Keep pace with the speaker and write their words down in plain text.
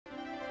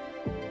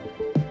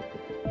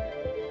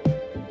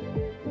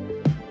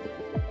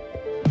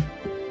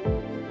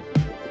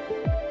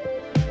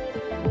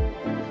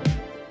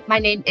My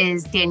name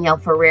is Danielle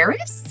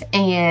Ferreris,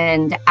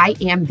 and I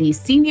am the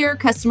Senior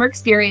Customer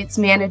Experience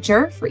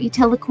Manager for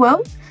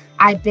e-TeleQuote.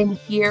 I've been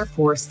here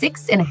for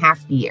 6.5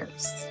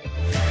 years.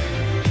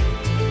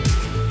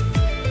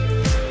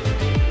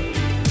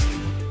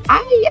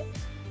 I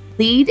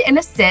lead and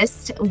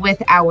assist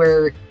with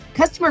our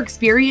customer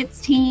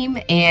experience team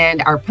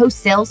and our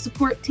post-sales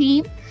support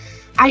team.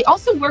 I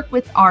also work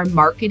with our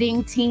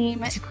marketing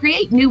team to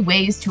create new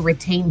ways to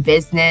retain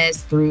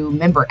business through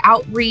member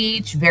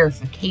outreach,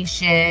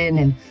 verification,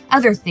 and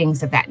other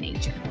things of that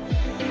nature.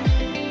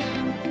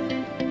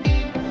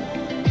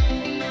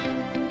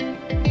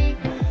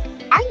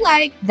 I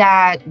like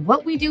that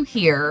what we do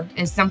here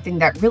is something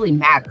that really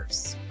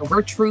matters.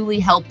 We're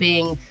truly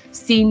helping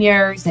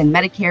seniors and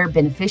Medicare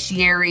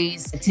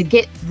beneficiaries to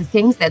get the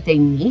things that they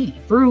need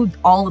through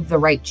all of the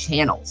right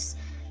channels.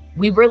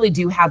 We really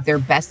do have their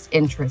best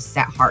interests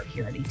at heart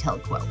here at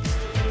e-TeleQuote.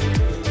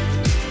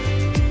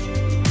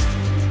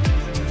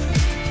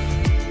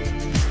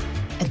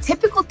 A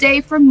typical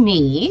day for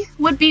me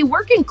would be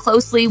working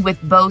closely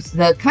with both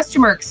the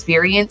customer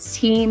experience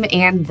team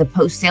and the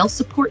post-sales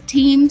support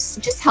teams,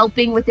 just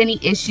helping with any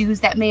issues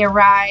that may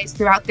arise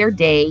throughout their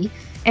day.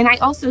 And I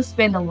also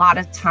spend a lot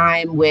of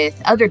time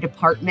with other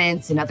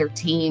departments and other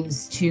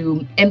teams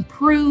to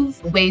improve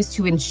ways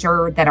to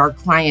ensure that our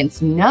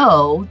clients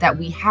know that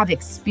we have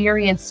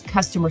experienced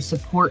customer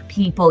support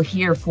people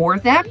here for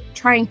them,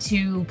 trying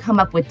to come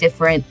up with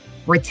different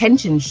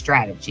retention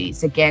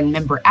strategies, again,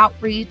 member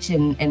outreach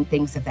and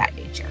things of that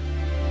nature.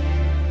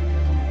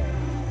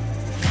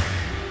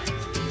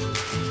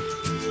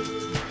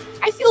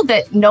 I feel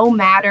that no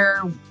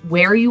matter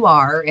where you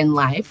are in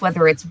life,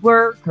 whether it's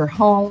work or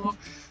home,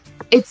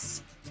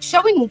 it's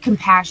showing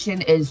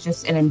compassion is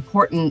just an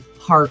important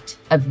part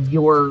of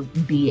your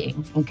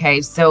being,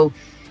 okay? So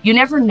you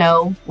never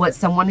know what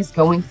someone is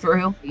going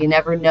through. You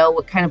never know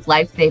what kind of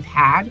life they've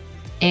had.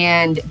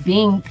 And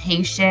being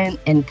patient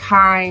and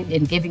kind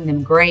and giving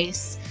them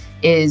grace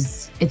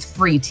it's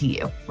free to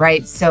you,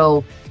 right?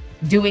 So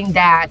doing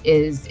that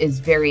is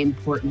very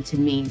important to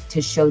me,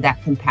 to show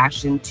that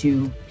compassion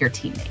to your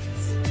teammates.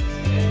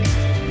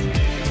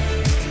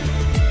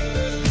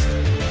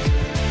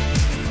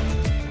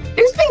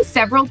 There's been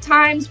several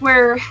times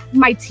where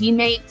my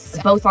teammates,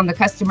 both on the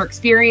customer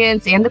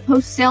experience and the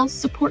post-sales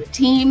support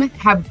team,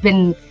 have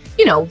been,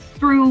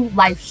 through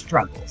life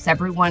struggles.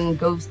 Everyone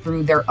goes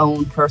through their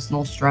own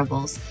personal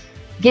struggles.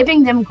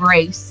 Giving them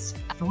grace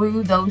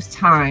through those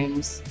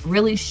times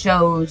really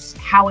shows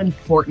how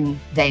important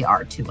they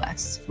are to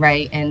us,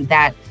 right? And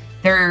that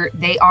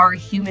they are a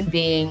human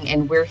being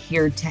and we're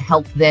here to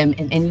help them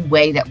in any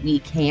way that we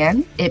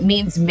can. It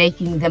means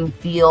making them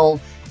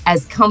feel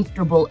as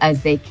comfortable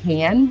as they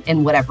can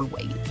in whatever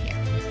way you can.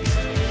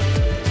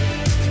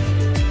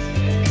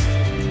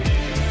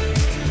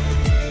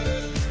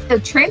 The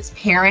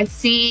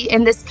transparency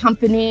in this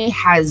company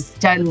has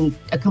done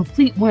a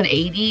complete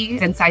 180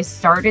 since I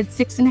started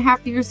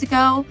 6.5 years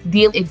ago.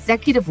 The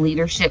executive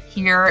leadership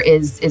here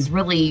is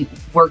really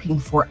working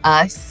for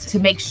us to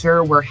make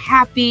sure we're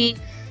happy,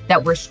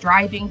 that we're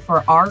striving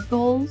for our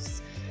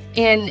goals.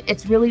 And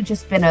it's really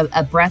just been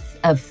a breath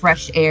of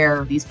fresh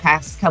air these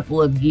past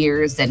couple of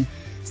years and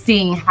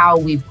seeing how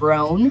we've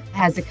grown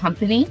as a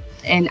company.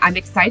 And I'm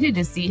excited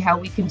to see how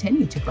we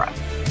continue to grow.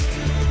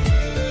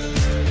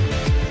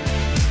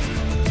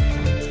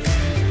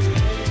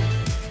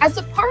 As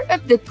a part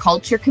of the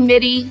culture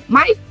committee,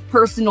 my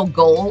personal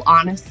goal,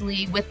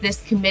 honestly, with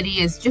this committee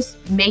is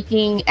just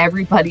making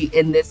everybody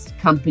in this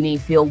company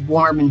feel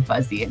warm and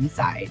fuzzy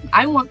inside.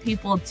 I want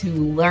people to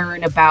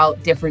learn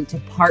about different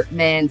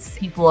departments,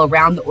 people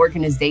around the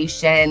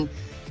organization.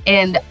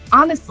 And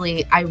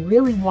honestly, I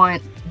really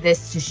want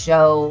this to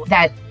show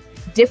that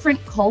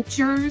different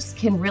cultures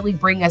can really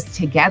bring us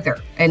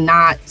together and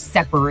not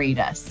separate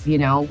us.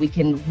 We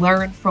can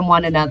learn from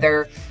one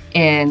another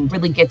and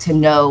really get to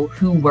know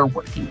who we're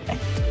working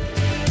with.